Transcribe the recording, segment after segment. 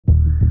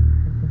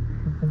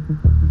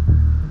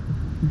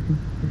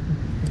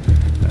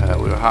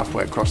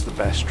halfway across the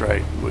Bass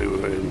Strait, we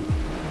were in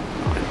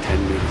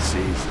 10 meter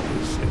seas.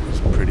 It was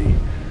a pretty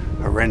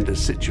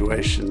horrendous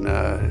situation.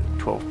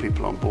 12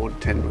 people on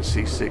board, 10 were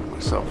seasick,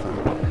 myself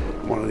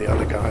and one of the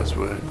other guys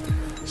were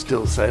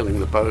still sailing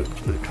the boat.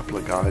 A couple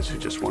of guys who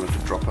just wanted to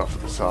drop off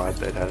at the side.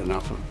 They'd had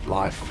enough of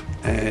life,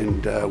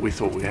 and we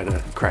thought we had a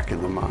crack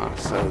in the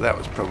mast. So that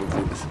was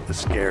probably the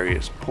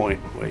scariest point,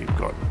 where you've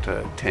got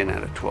 10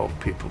 out of 12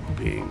 people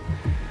being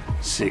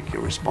sick.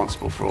 You're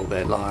responsible for all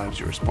their lives,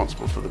 you're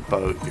responsible for the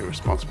boat, you're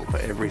responsible for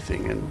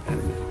everything,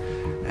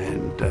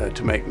 and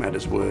to make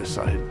matters worse,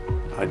 I'd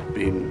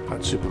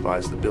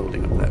supervised the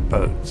building of that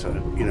boat. So,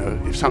 you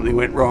know, if something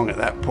went wrong at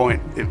that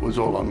point, it was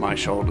all on my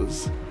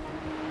shoulders.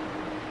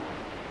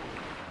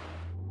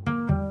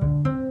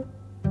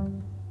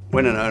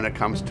 When an owner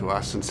comes to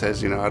us and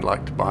says, you know, I'd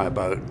like to buy a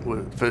boat,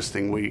 the first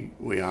thing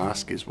we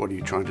ask is, what are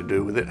you trying to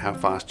do with it? How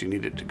fast do you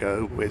need it to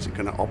go? Where's it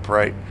going to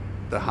operate?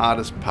 The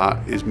hardest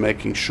part is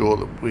making sure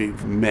that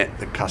we've met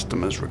the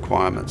customer's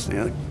requirements. You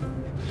know,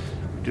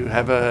 we do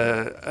have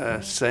a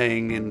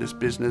saying in this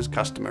business,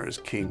 customer is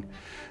king.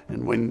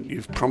 And when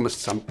you've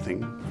promised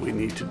something, we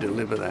need to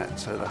deliver that.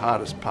 So the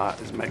hardest part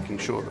is making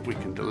sure that we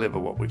can deliver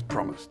what we've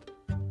promised.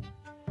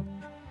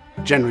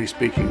 Generally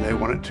speaking, they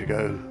want it to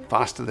go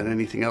faster than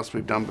anything else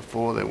we've done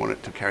before. They want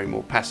it to carry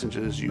more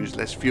passengers, use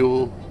less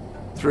fuel.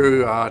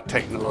 Through our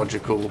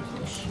technological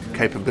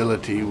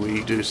capability,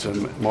 we do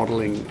some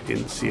modelling in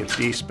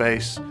CFD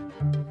space.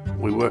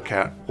 We work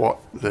out what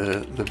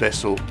the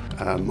vessel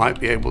might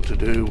be able to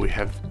do. We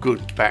have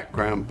good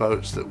background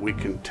boats that we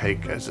can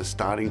take as a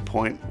starting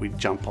point. We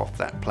jump off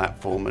that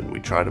platform and we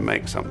try to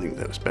make something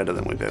that's better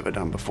than we've ever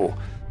done before.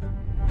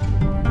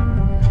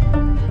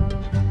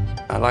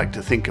 I like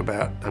to think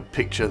about a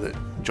picture that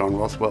John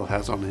Rothwell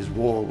has on his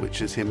wall,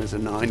 which is him as a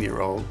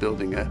 9-year-old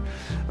building a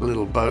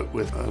little boat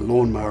with a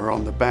lawnmower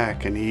on the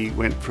back, and he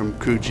went from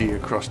Coogee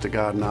across to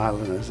Garden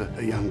Island as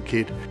a young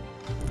kid.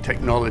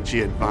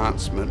 Technology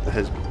advancement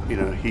has, you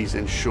know, he's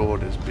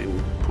ensured has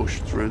been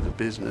pushed through the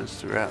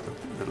business throughout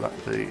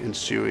the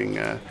ensuing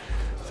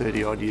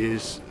 30-odd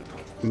years.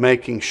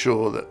 Making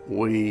sure that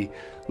we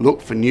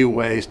look for new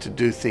ways to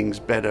do things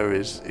better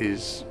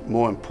is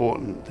more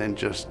important than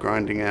just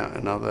grinding out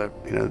another,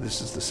 you know,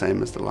 this is the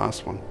same as the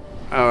last one.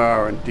 Our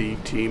R&D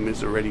team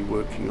is already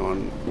working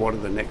on what are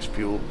the next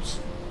fuels.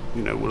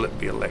 You know, will it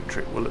be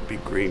electric, will it be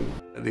green?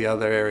 The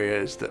other area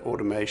is the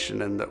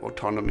automation and the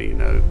autonomy. You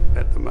know,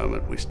 at the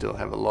moment we still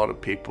have a lot of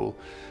people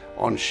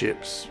on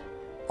ships,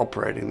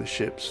 operating the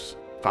ships.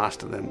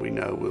 Faster than we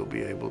know we'll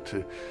be able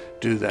to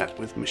do that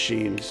with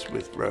machines,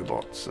 with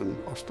robots, and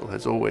Austal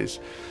has always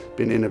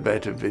been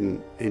innovative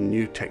in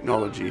new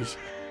technologies.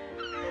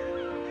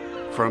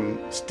 From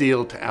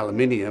steel to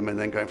aluminium, and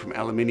then going from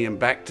aluminium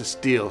back to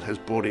steel, has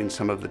brought in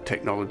some of the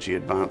technology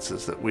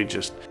advances that we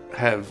just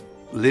have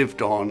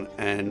lived on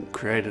and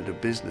created a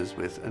business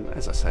with. And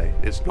as I say,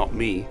 it's not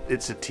me,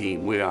 it's a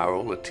team. We are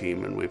all a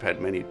team, and we've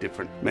had many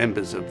different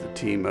members of the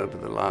team over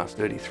the last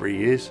 33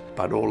 years,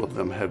 but all of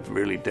them have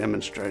really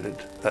demonstrated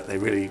that they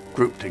really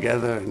group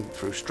together, and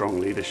through strong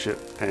leadership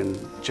and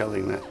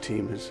gelling that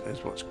team is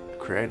what's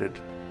created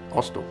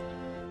Austal.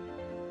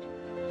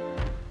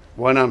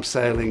 When I'm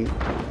sailing,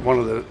 one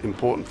of the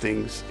important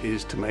things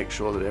is to make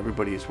sure that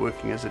everybody is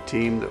working as a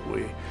team, that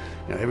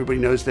everybody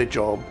knows their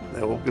job.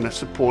 They're all going to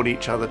support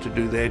each other to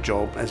do their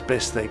job as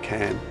best they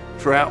can.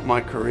 Throughout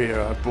my career,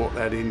 I've brought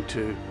that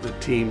into the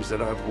teams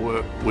that I've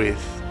worked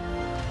with.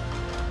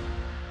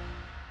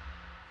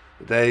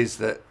 The days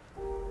that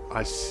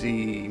I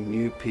see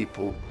new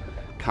people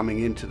coming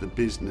into the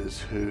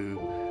business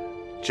who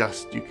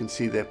you can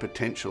see their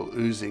potential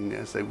oozing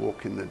as they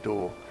walk in the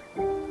door.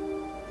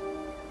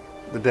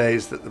 The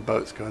days that the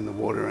boats go in the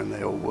water and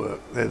they all work,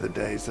 they're the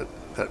days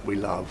that we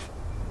love.